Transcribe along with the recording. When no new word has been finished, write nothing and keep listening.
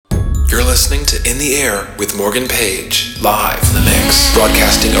You're listening to In the Air with Morgan Page, live in the mix,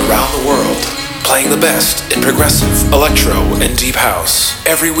 broadcasting around the world, playing the best in progressive, electro, and deep house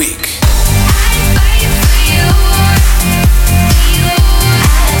every week.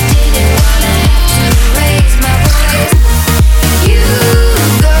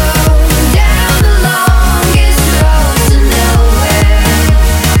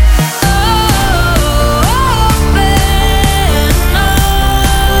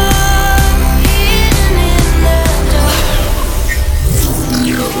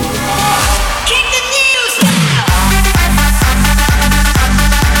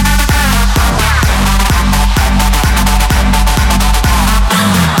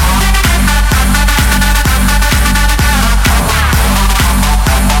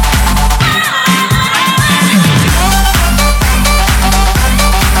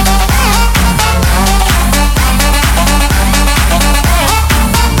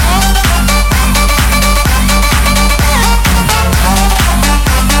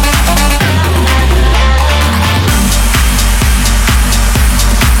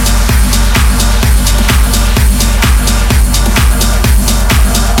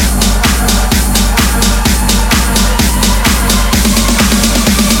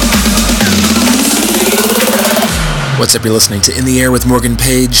 What's up? You're listening to In the Air with Morgan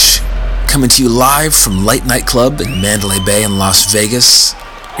Page, coming to you live from Light Nightclub in Mandalay Bay in Las Vegas.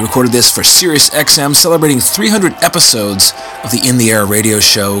 We recorded this for SiriusXM, celebrating 300 episodes of the In the Air radio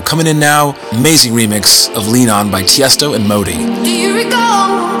show. Coming in now, amazing remix of Lean On by Tiesto and Modi. Do you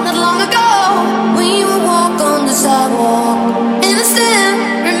recall, not long ago, when you would walk on the sidewalk?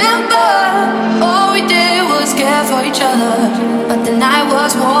 Innocent, remember, all we did was care for each other. But the night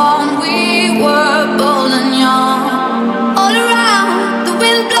was warm, we were bold and young. All around, the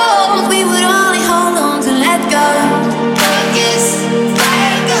wind blows, we would only hold on to let go. I guess,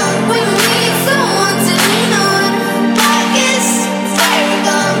 fire gun, we need someone to lean on. I guess, fire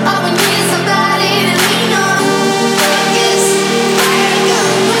gun, all we need is somebody to lean on. I guess, fire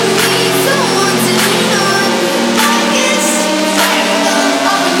gun, we need someone to lean on. I guess, fire gun,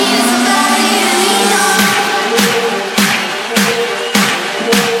 all we need is somebody to lean on.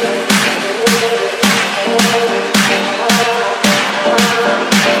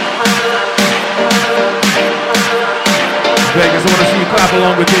 Vegas, I want to see you clap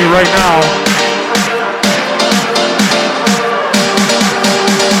along with me right now.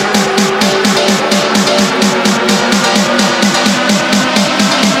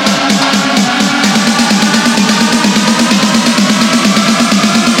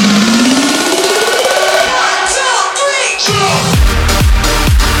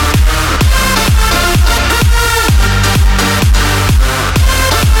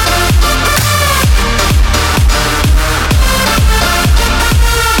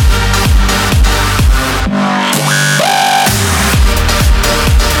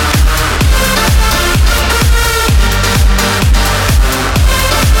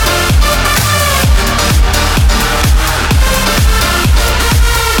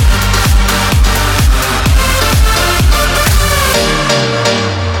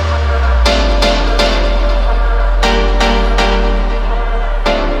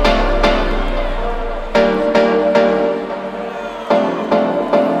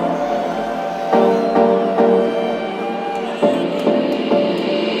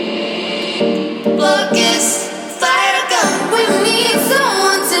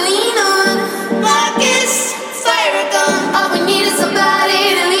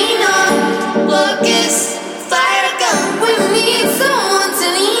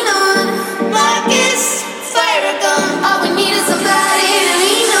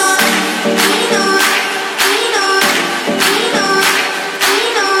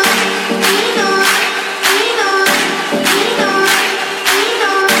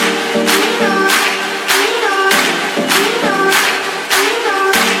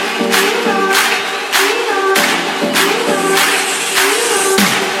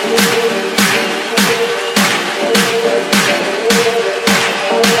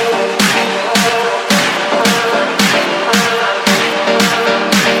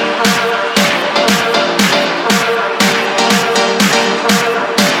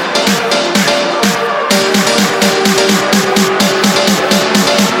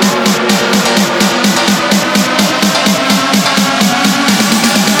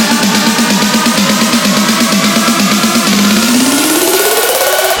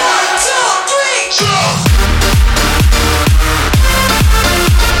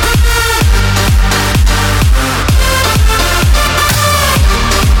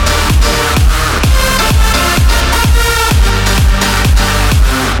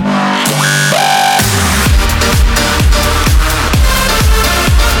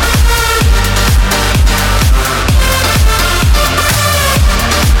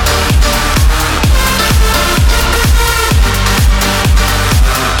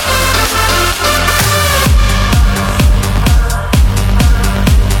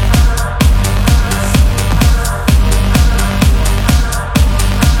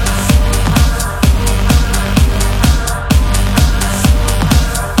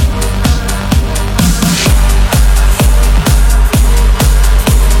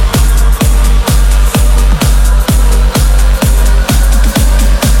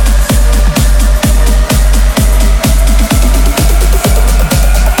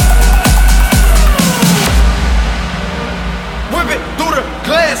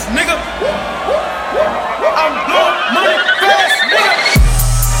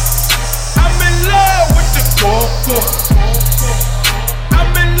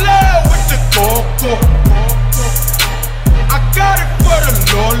 coco. I got it for the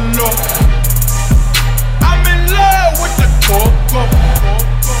Lolo. I'm in love with the coco.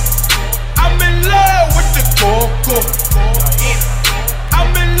 I'm in love with the coco. I'm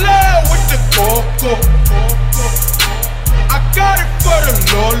in love with the coco. I got it for the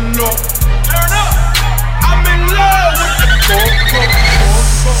Lolo. Turn up. I'm in love with the coco.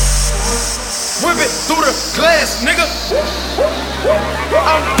 Whip it through the glass, nigga.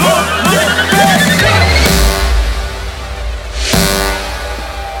 I'm blowing money fast, nigga.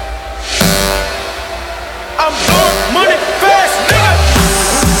 I'm blowing money fast, nigga.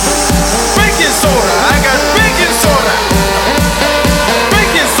 Baking soda, I got baking soda.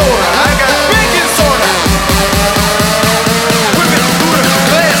 Baking soda, I got baking soda. Whip it through the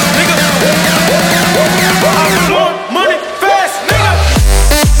glass, nigga. I'm blowing money fast, nigga.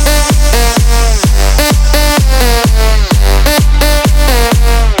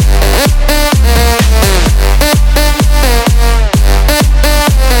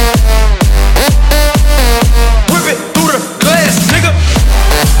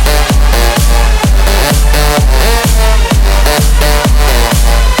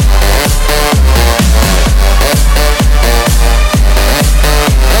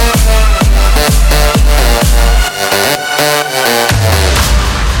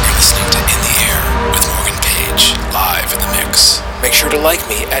 Like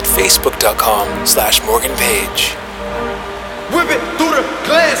me at facebook.com/MorganPage. Whip it through the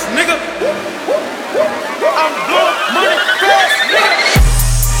glass, nigga. I'm blowing money fast, nigga.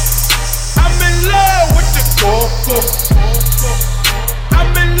 I'm in love with the coco.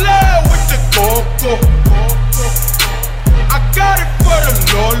 I'm in love with the coco. I got it for the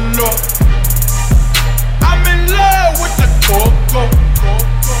Lolo. I'm in love with the coco.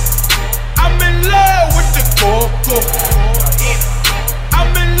 I'm in love with the coco.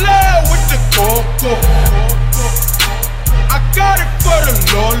 I'm in love with the coco. I got it for the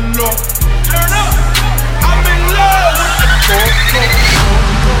Lolo. Turn up. I'm in love with the coco.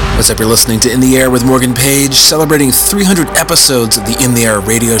 What's up? You're listening to In the Air with Morgan Page, celebrating 300 episodes of the In the Air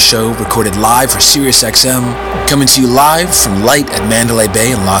radio show, recorded live for SiriusXM, coming to you live from Light at Mandalay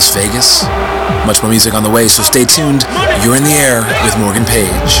Bay in Las Vegas. Much more music on the way, so stay tuned. You're In the Air with Morgan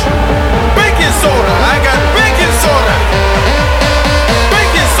Page. Baking soda, I got baking soda.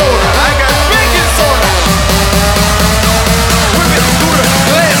 I got baking soda. Whip it through the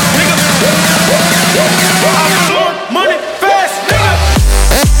glass, nigga. I'm blowing money fast, nigga.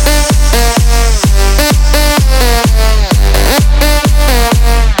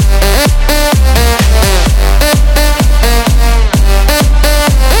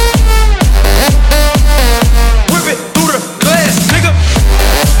 Whip it through the glass, nigga.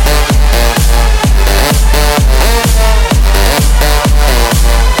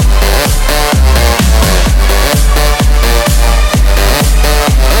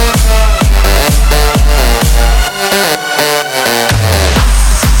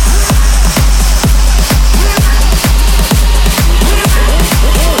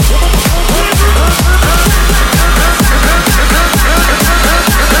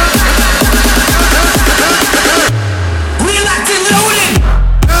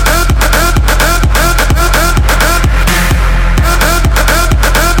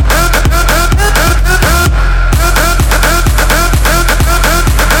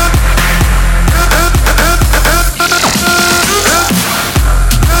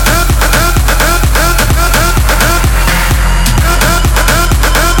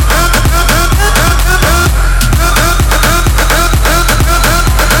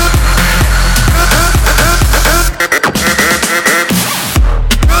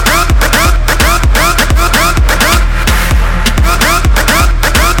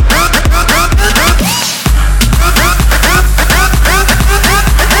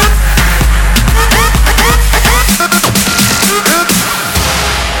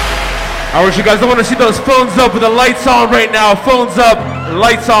 I wish you guys, I want to see those phones up with the lights on right now. Phones up,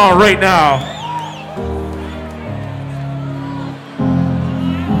 lights on right now.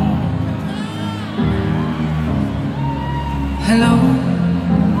 Hello,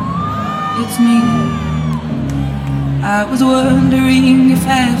 it's me. I was wondering if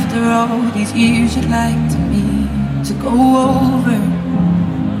after all these years you'd like to me to go over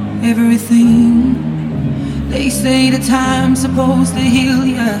everything. They say the time's supposed to heal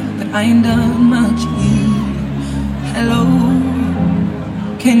ya, but I ain't done much healing. Hello,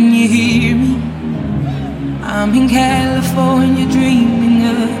 can you hear me? I'm in California dreaming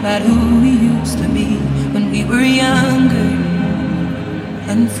about who we used to be when we were younger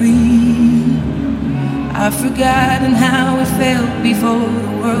and free. I've forgotten how it felt before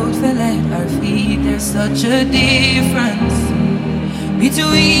the world fell at our feet. There's such a difference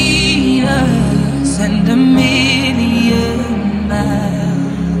between us and a million miles.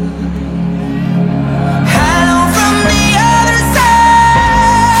 Hello from the other side.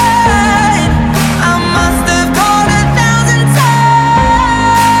 I must have called 1,000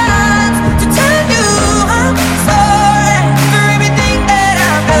 times to tell you I'm sorry for everything that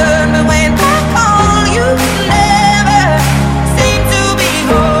I've done, but when I call you never seem to be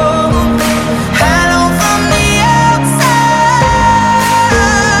home. Hello from the outside.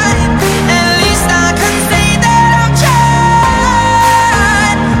 At least I can say that I've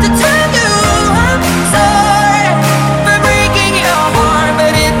tried to tell you I'm sorry for breaking your heart,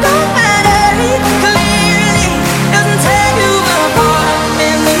 but it don't matter. It clearly doesn't tear you apart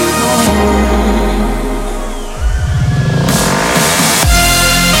anymore.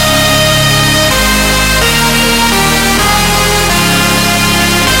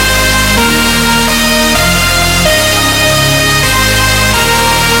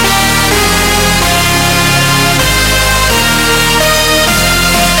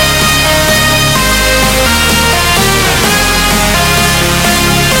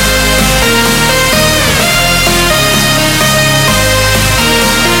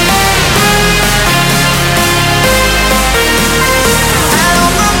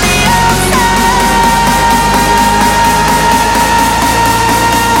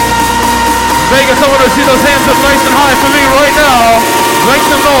 Vegas, I want to see those hands up nice and high for me right now. Make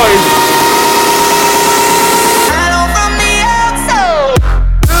some noise. Hello from the outside.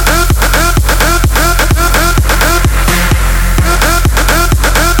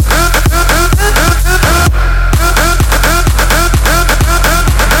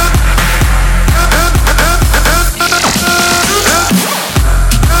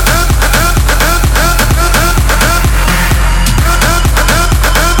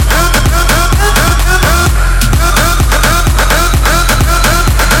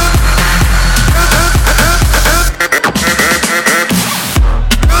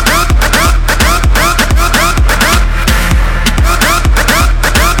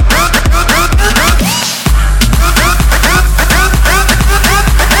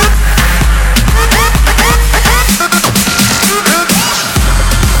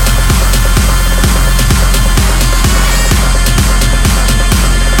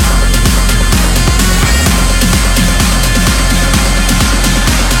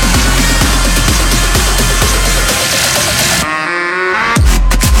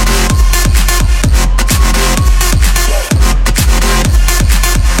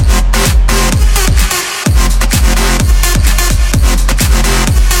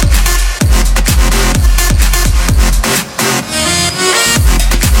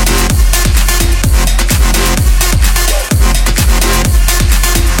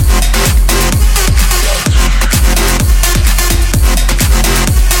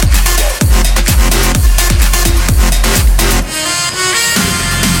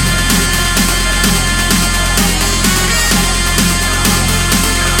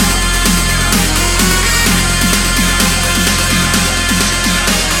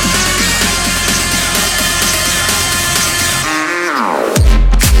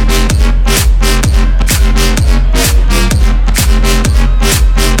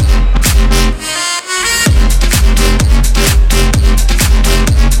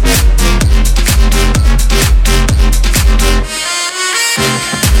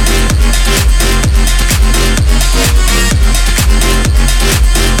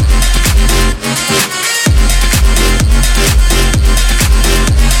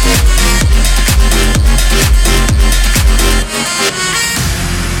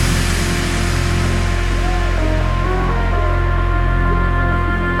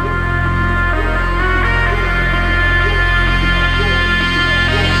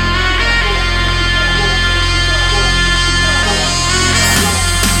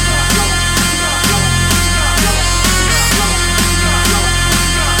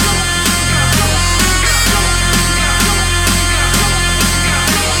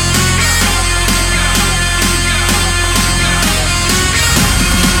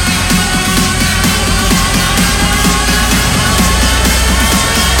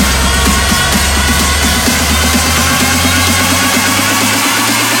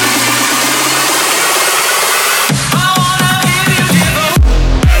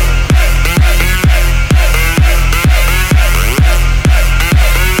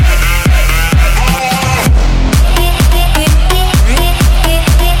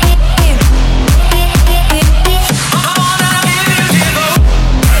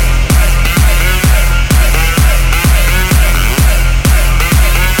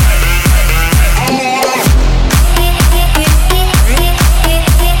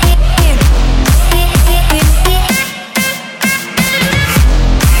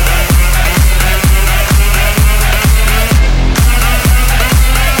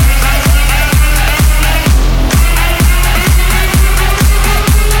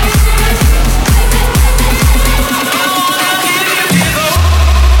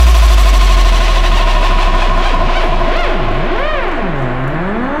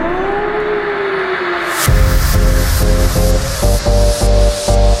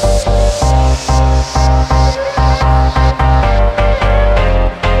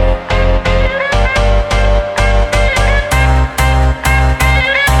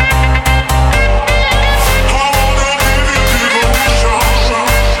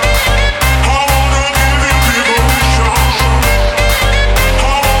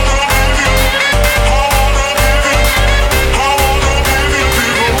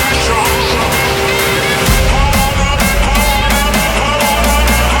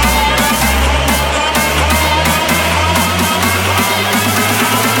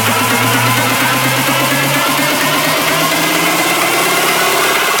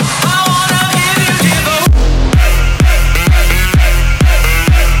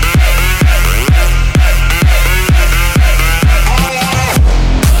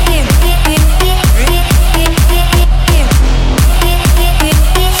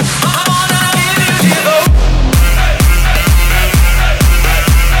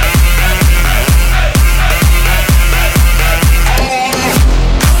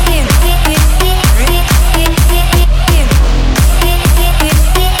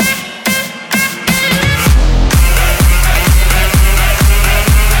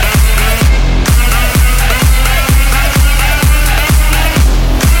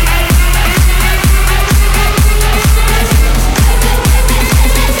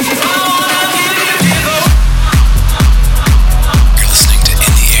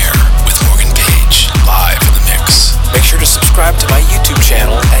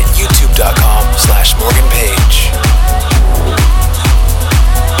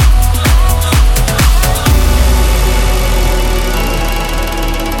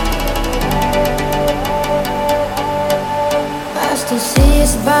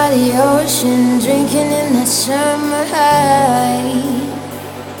 ocean, drinking in that summer high.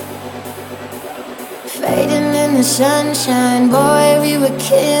 Fading in the sunshine, boy, we were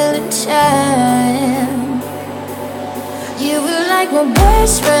killing time. You were like my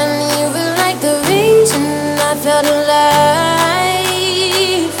best friend, you were like the reason I felt alive.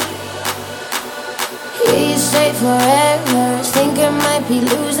 Hear you say forever, think I might be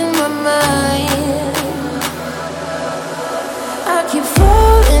losing my mind. I keep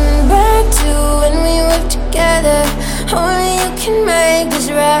falling back to when we were together. Only you can make this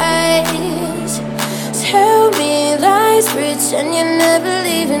right. Tell me lies, pretend you're never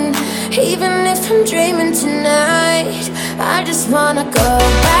leaving. Even if I'm dreaming tonight, I just wanna go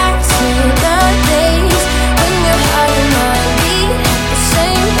back to the days when your heart and mine beat at the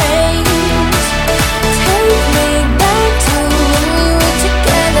same pace. Take me back to when we were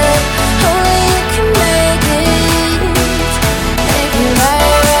together. Only you can make it. Make it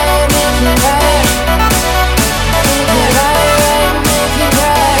right, right, make it right. Make it right, right, make it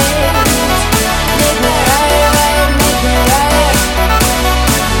right. Make it right, right, make it right.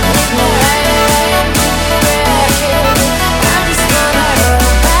 Make it right, right, make it right. I just wanna go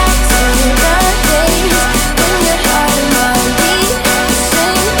back to the days when your heart and mine beat at the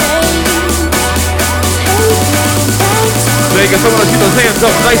same pace. Take me back to Vegas, I want to see those hands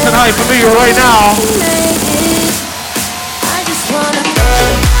up nice and high for me right now. I just wanna go.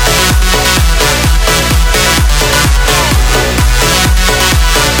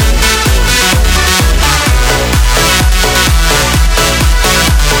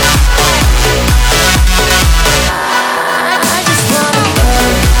 I just wanna go.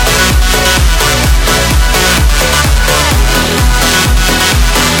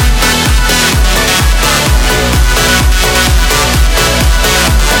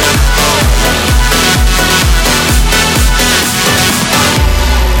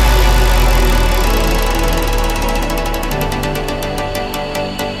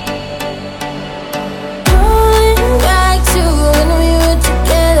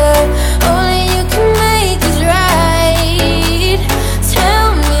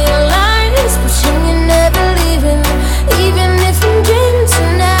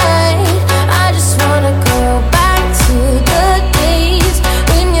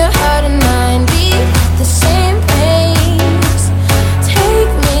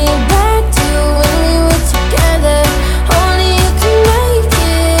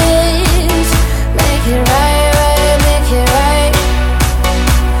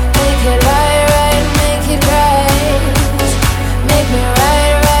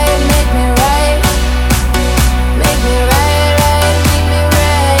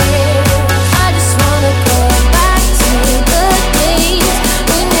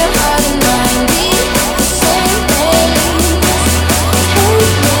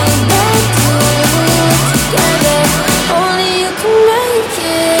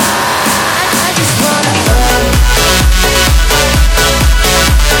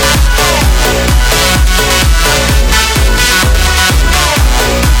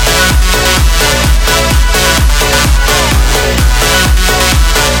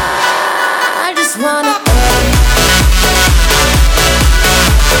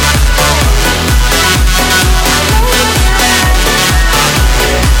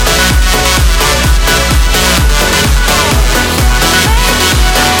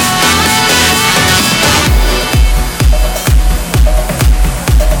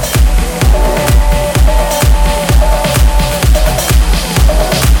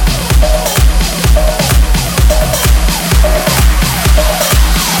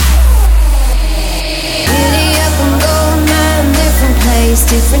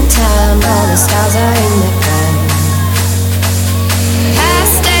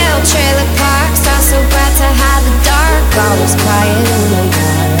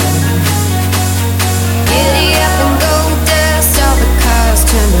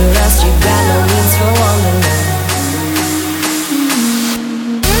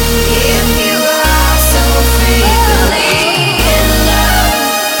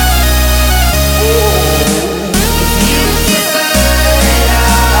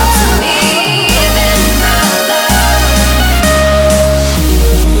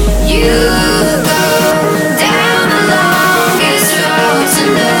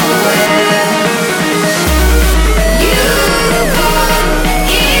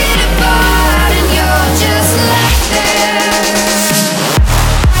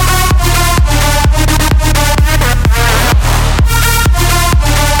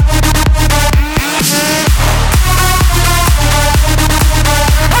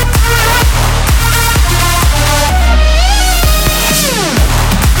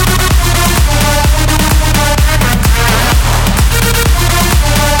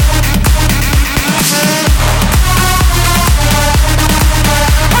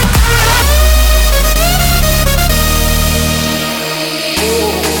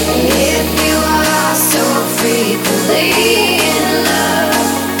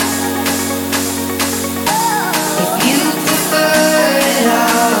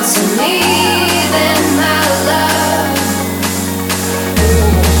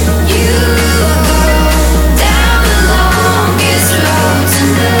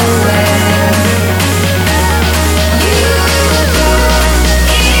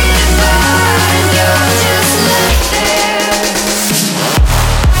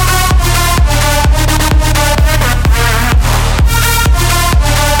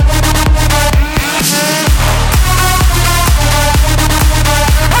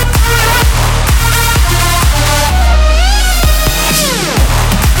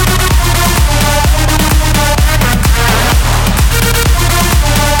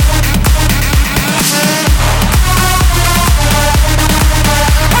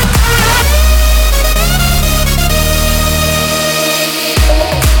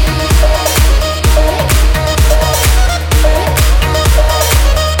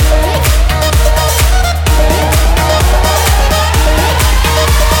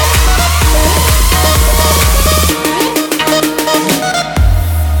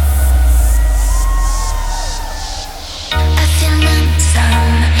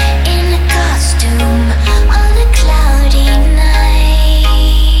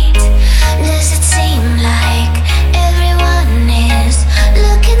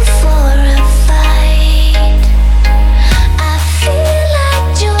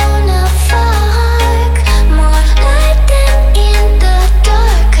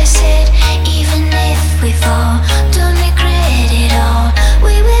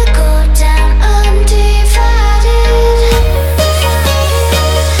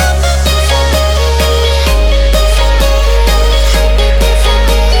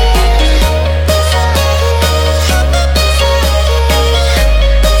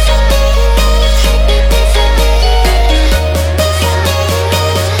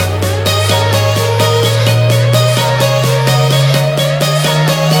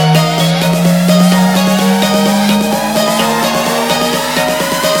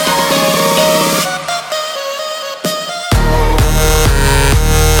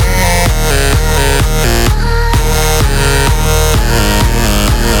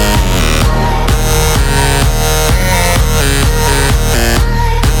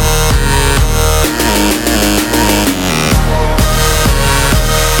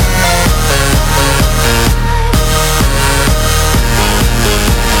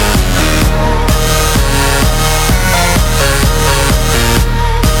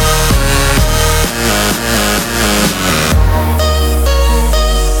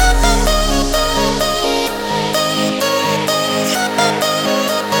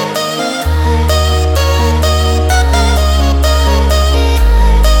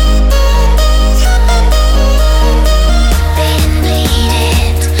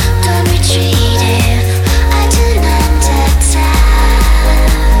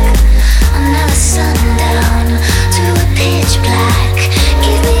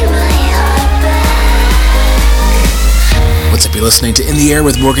 listening to In the Air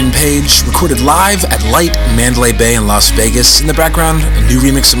with Morgan Page, recorded live at Light Mandalay Bay in Las Vegas. In the background, a new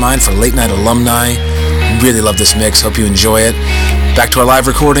remix of mine for Late Night Alumni. Really love this mix, hope you enjoy it. Back to our live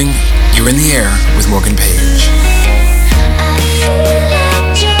recording, you're In the Air with Morgan Page.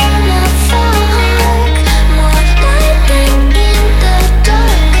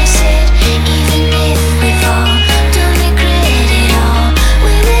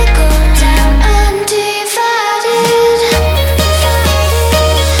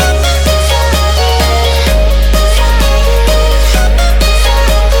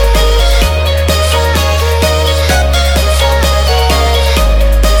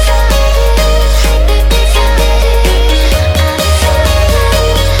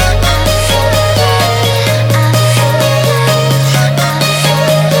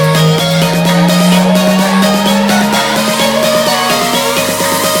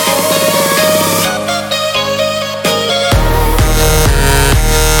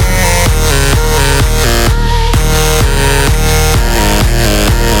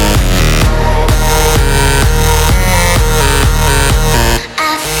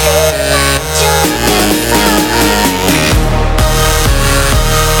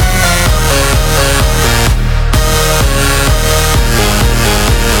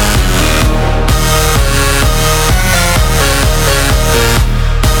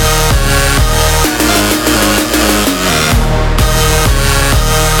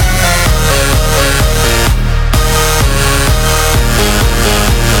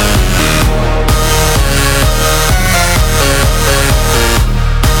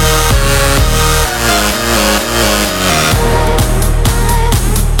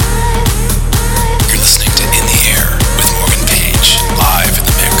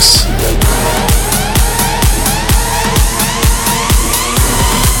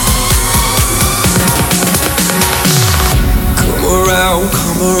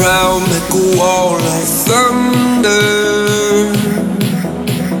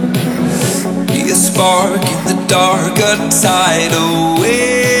 Tidal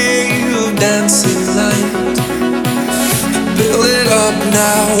wave of dancing light. Build it up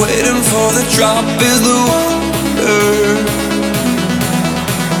now, waiting for the drop is the wonder.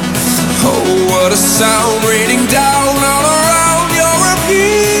 Oh, what a sound raining down all around. You're a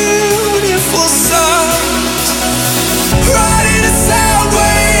beautiful sight. Riding a sound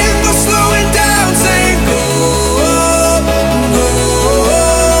wave, no slowing down, saying go, go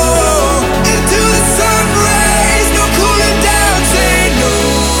into the sun rays, no cooling down, saying no.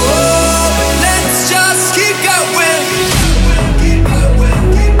 Let's just keep going. Keep going,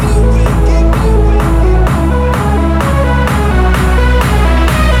 keep going, keep going.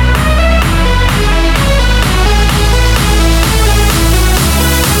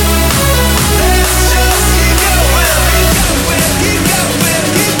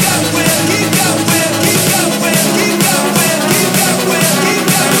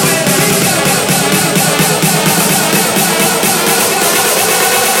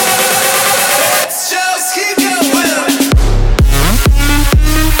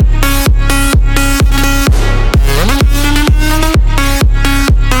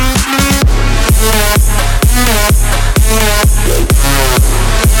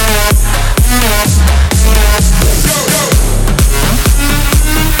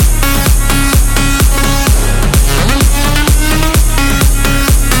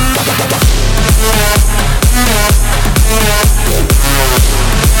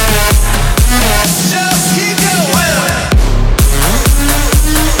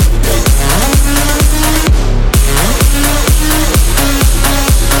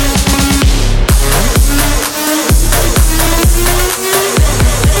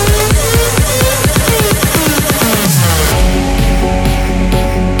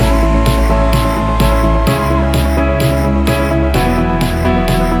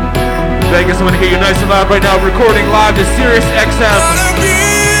 Vegas, I want to hear you nice and loud right now. Recording live to Sirius XM.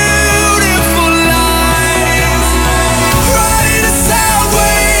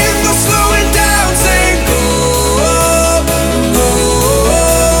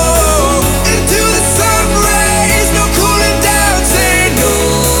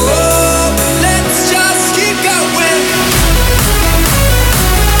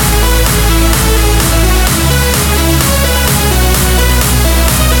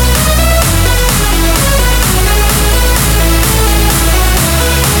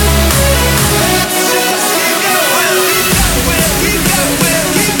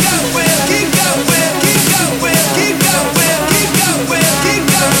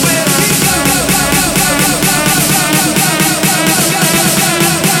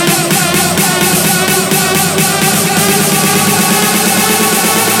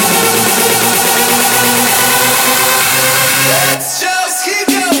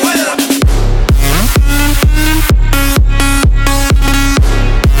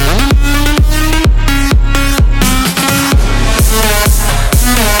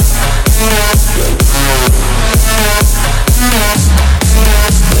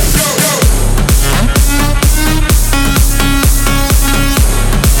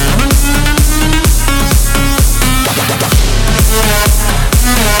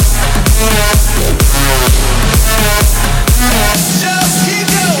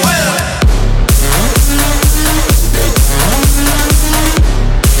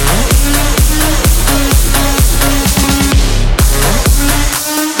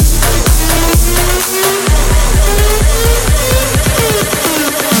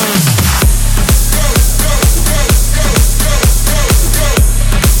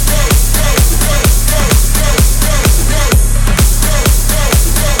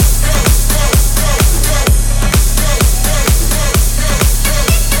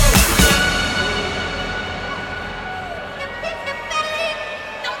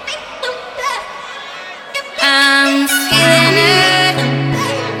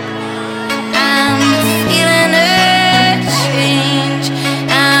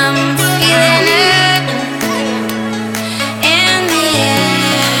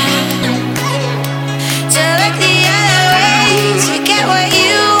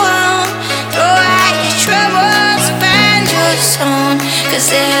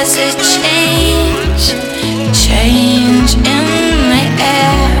 there's a change in the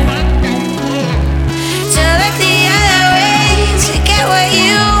air. To look the other way to get what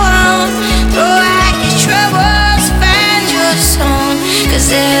you want. Throw out your troubles, find your song. 'Cause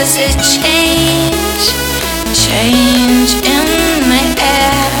there's a change in the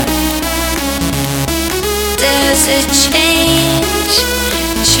air. There's a change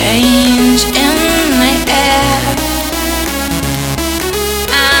in the air.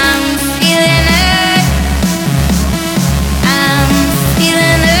 I'm feeling it. I'm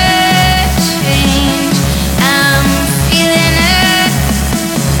feeling a change. I'm feeling it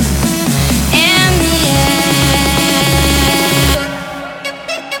in the air.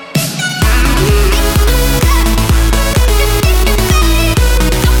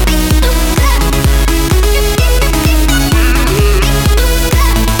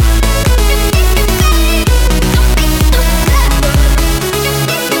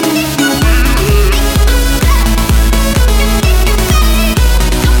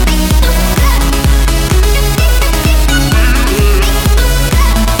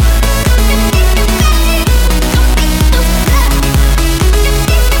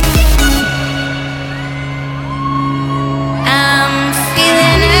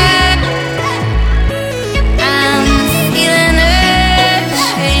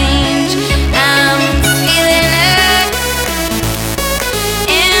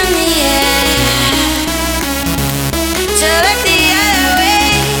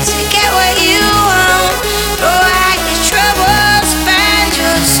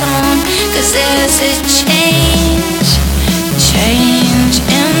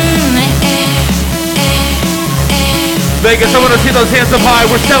 Vegas, I want to see those hands up high.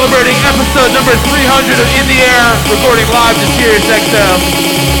 We're celebrating episode number 300 of In the Air, recording live to Sirius XM.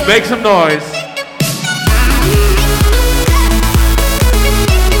 Make some noise.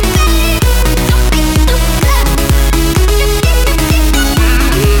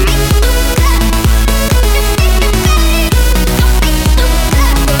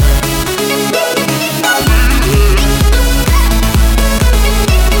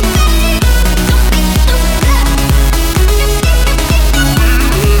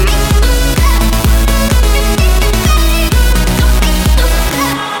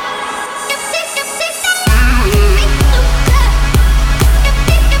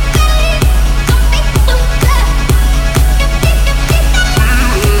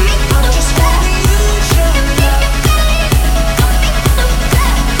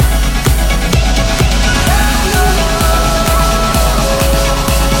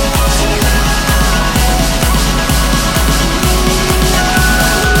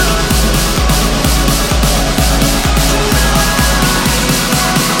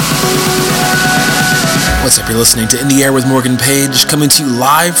 What's up? You're listening to In the Air with Morgan Page, coming to you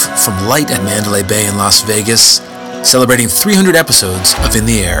live from Light at Mandalay Bay in Las Vegas, celebrating 300 episodes of In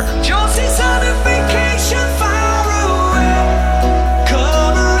the Air. Josie's on a vacation far away.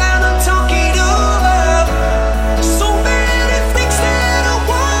 Come around and talk it over. So many things that I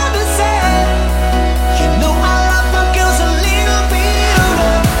want to say. You know I love my girls a little bit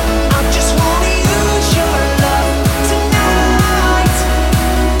older. I just want to use your love tonight.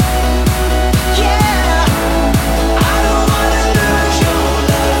 Yeah, I don't want to lose your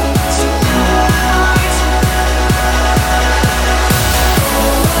love tonight.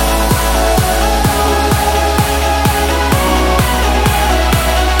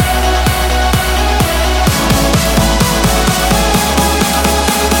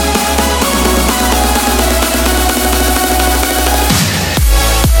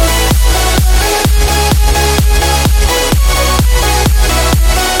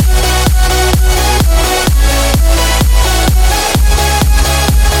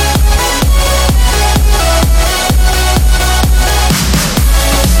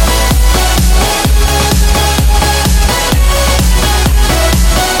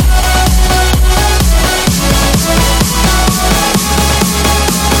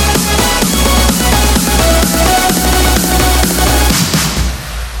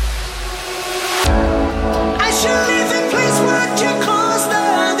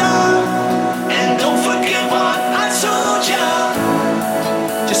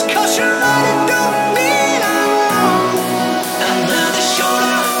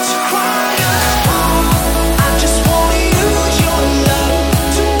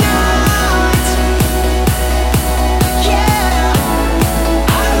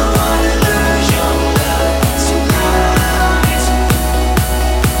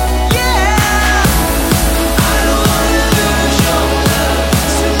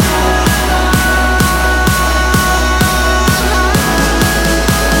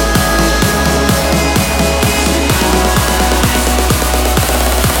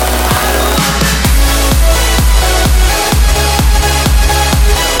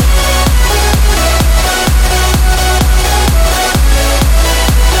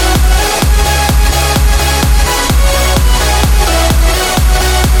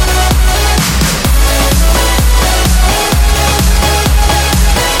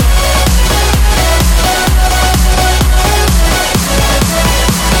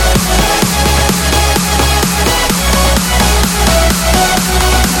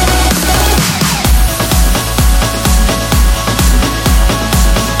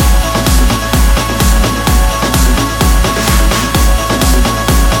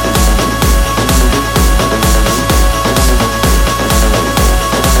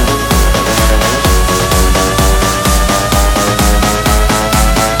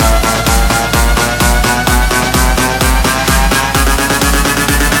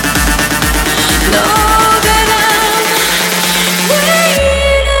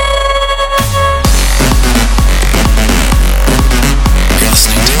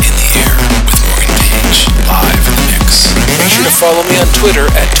 follow me on Twitter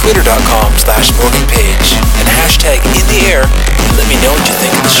at twitter.com/MorganPage and hashtag in the air and let me know what you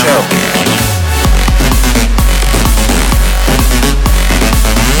think of the show.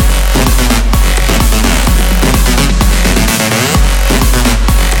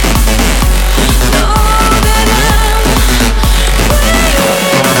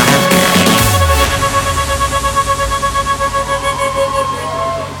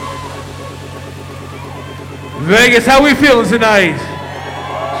 Vegas, how we feeling tonight?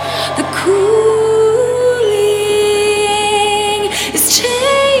 The cooling is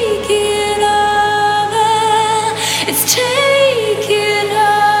taking over. It's taking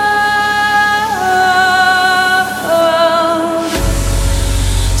over.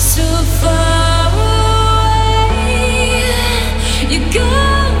 So far away, you're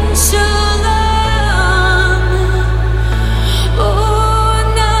gone so long. Oh,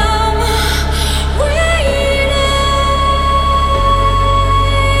 and I'm waiting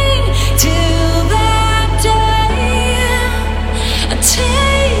till that day I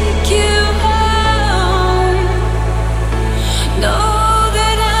take you home. Know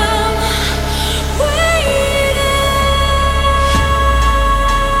that I'm waiting.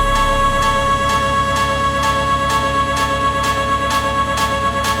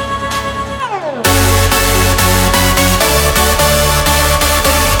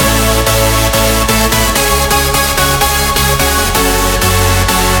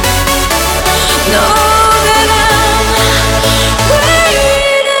 Know that I'm waiting.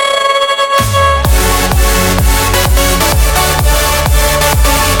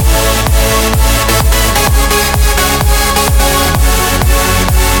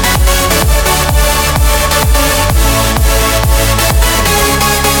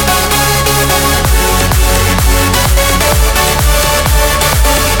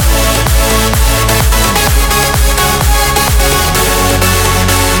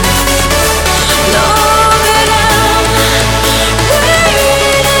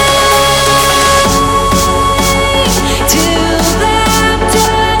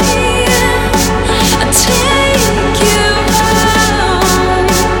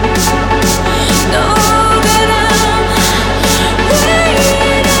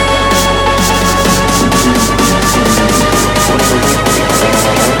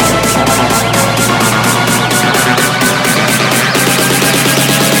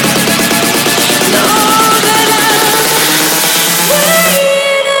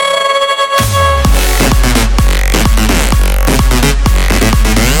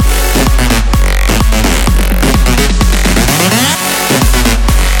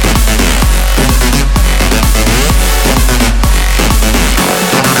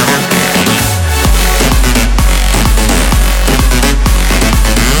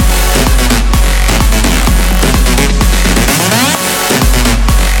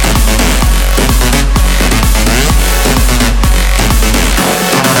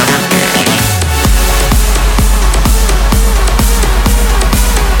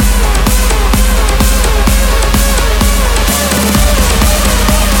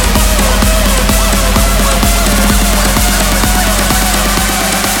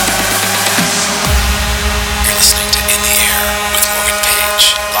 You're listening to In the Air with Morgan Page,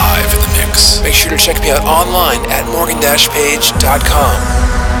 live in the mix. Make sure to check me out online at morgan-page.com.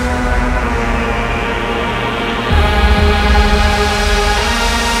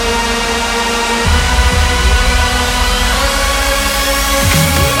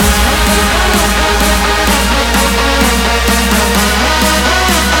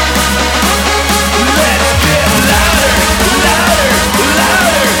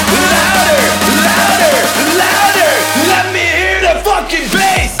 Let me hear the fucking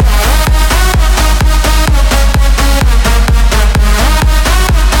bass.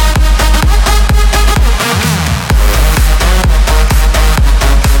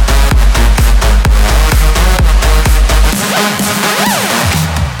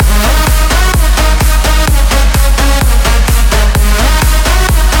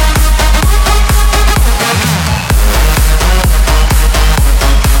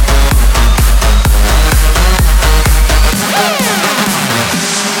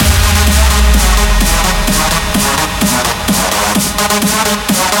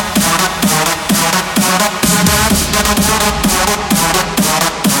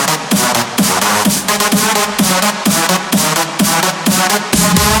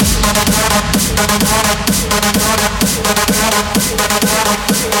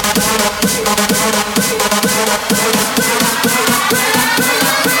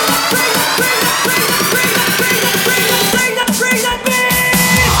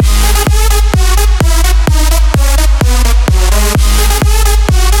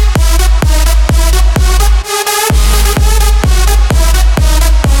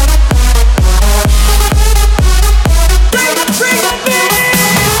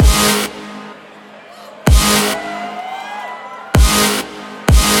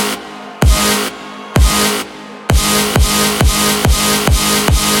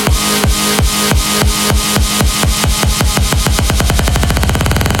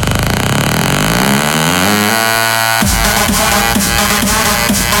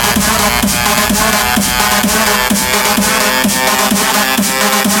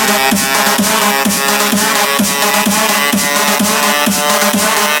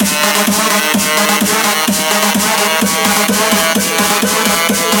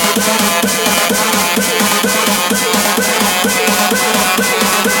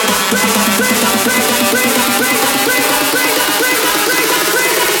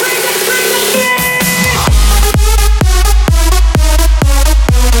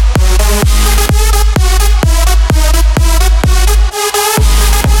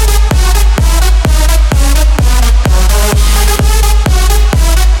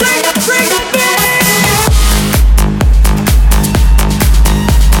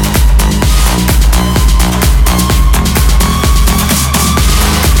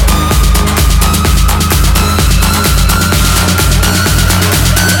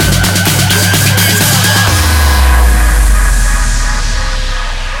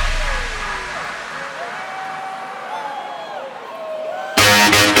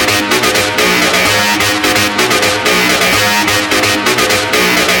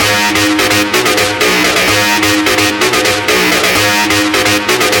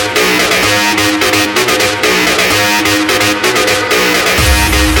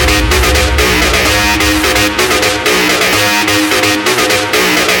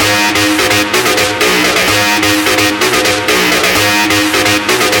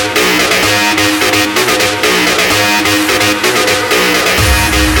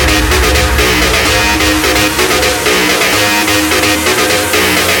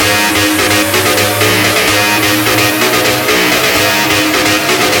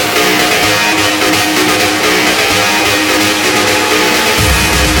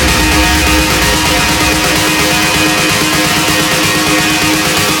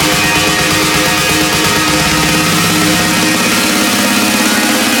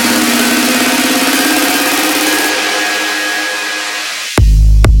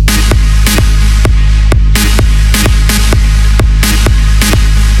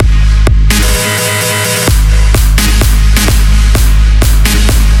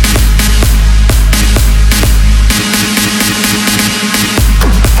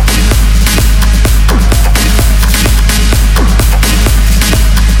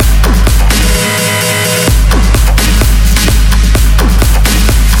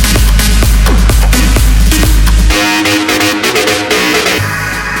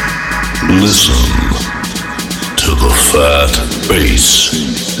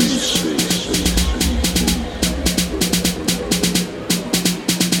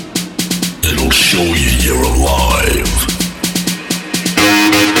 show you you're alive.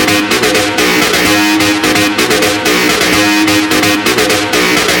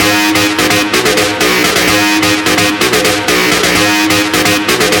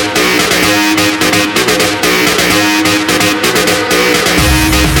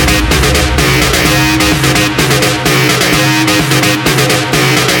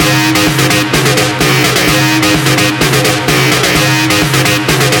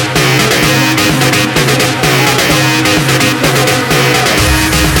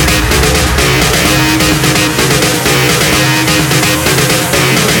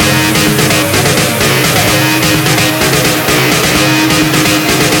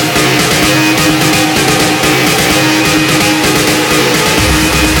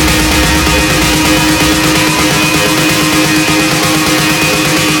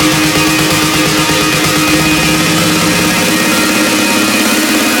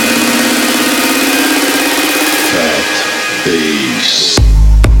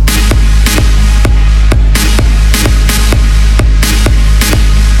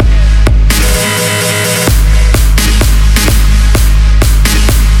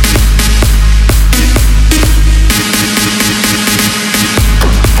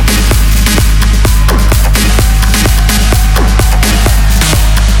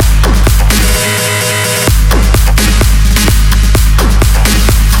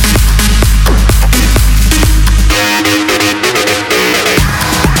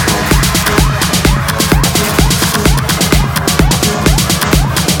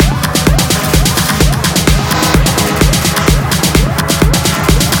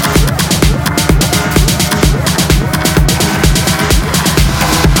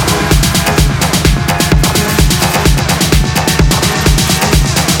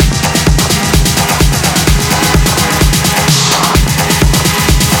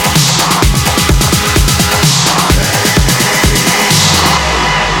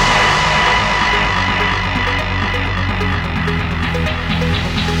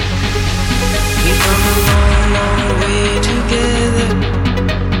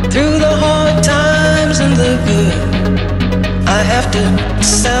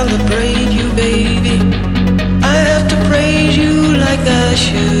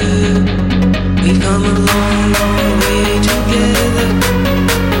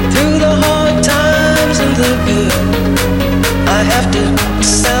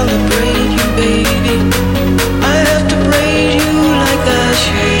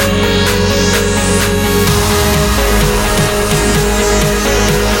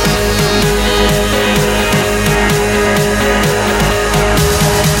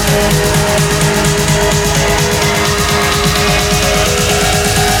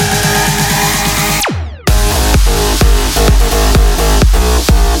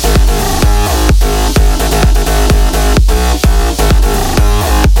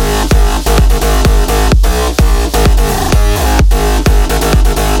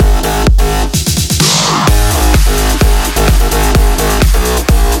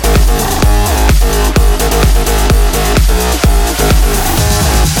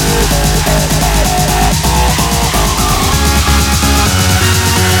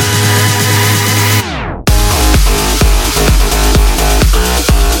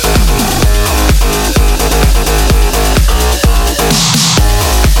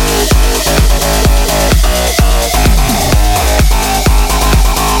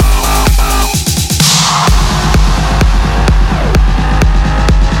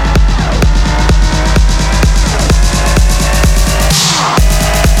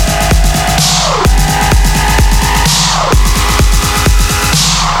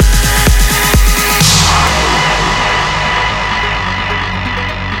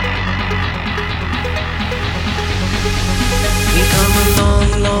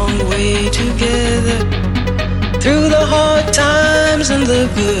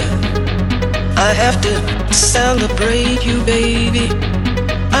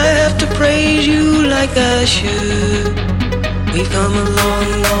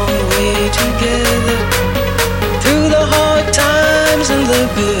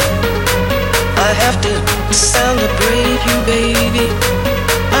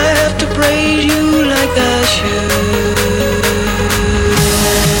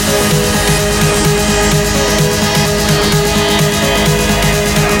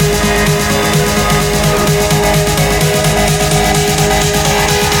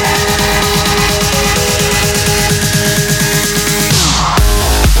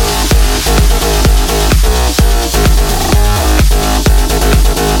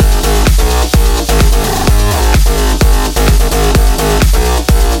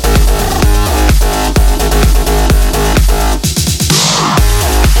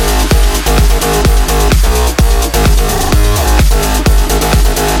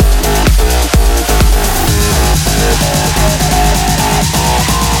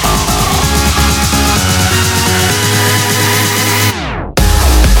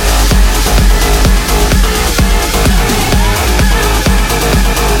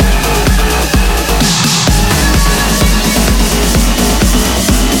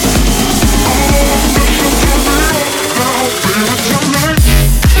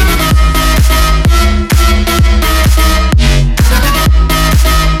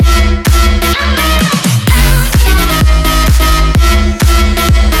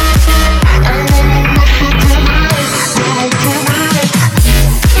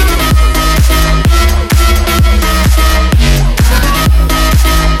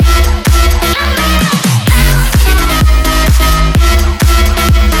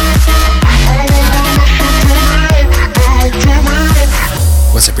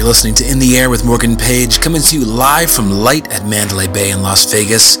 listening to In the Air with Morgan Page, coming to you live from Light at Mandalay Bay in Las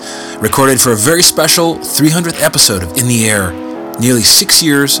Vegas, recorded for a very special 300th episode of In the Air, nearly 6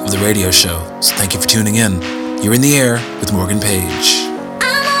 years of the radio show. So thank you for tuning in. You're In the Air with Morgan Page.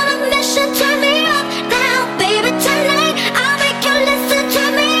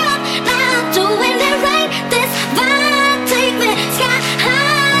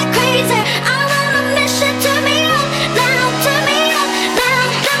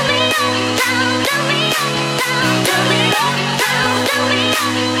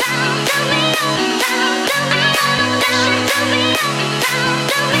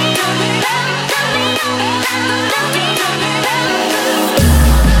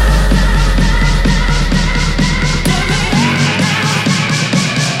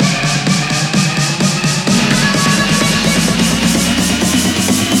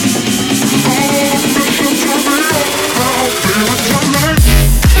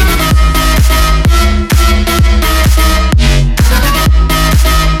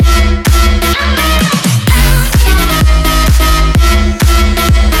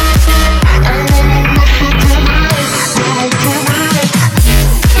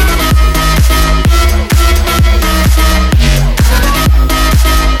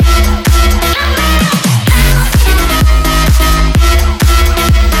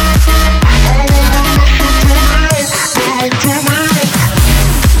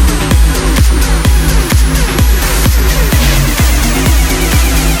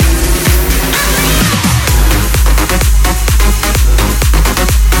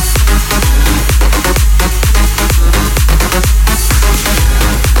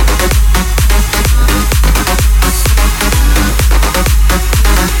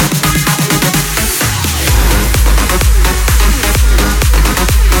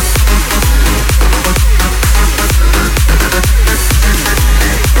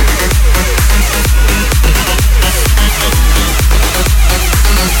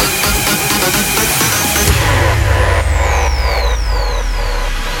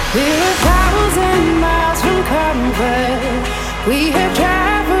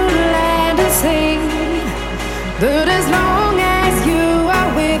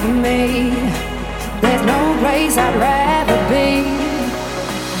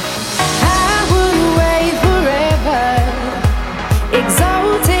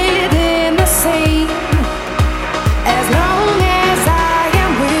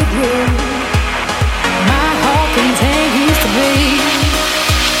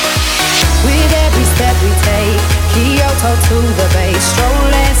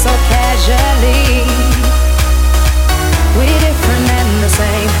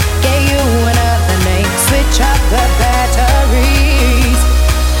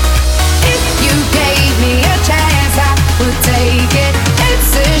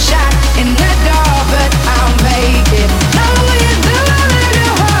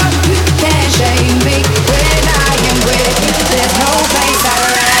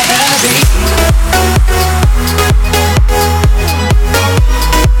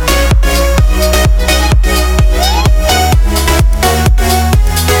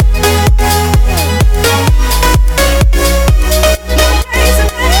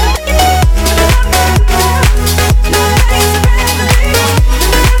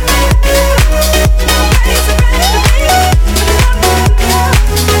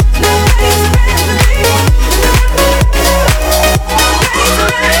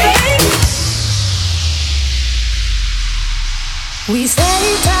 We set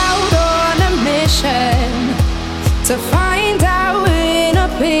out on a mission to find our inner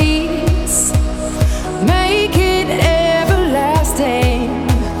peace, make it everlasting,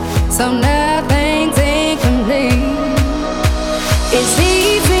 so nothing's incomplete. It's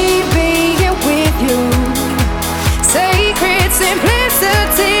easy being with you, sacred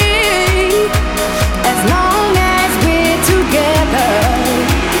simplicity. As long as we're together,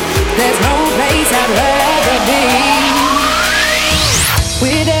 there's no place I'd rather be.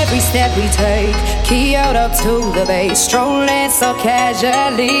 With every step we take, Kyoto to the bay, strolling so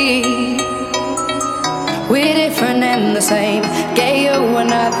casually. We're different and the same, gave you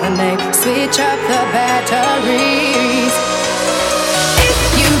another name, switch up the batteries. If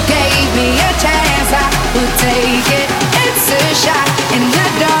you gave me a chance, I would take it. It's a shot in the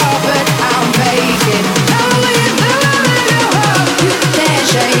dark, but I'll make it. Oh, with the little hope, you can't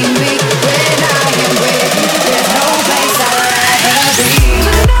shake me when I am with you. There's no place I'd rather be.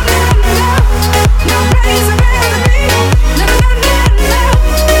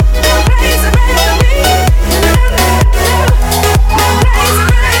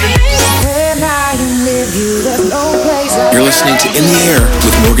 You're listening to In the Air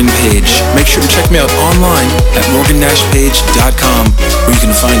with Morgan at morgan-page.com, where you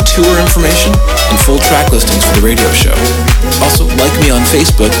can find tour information and full track listings for the radio show. Also, like me on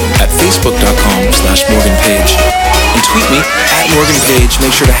Facebook at facebook.com/morganpage, and tweet me at morganpage.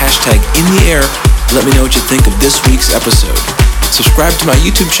 Make sure to hashtag In The Air. Let me know what you think of this week's episode. Subscribe to my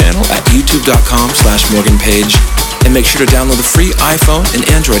YouTube channel at youtube.com/morganpage, and make sure to download the free iPhone and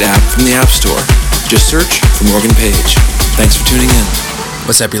Android app from the App Store. Just search for Morgan Page. Thanks for tuning in.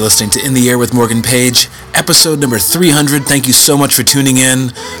 What's up? You're listening to In the Air with Morgan Page, episode number 300. Thank you so much for tuning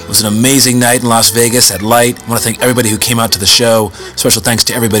in. It was an amazing night in Las Vegas at Light. I want to thank everybody who came out to the show. Special thanks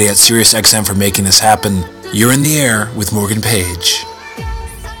to everybody at SiriusXM for making this happen. You're in the Air with Morgan Page.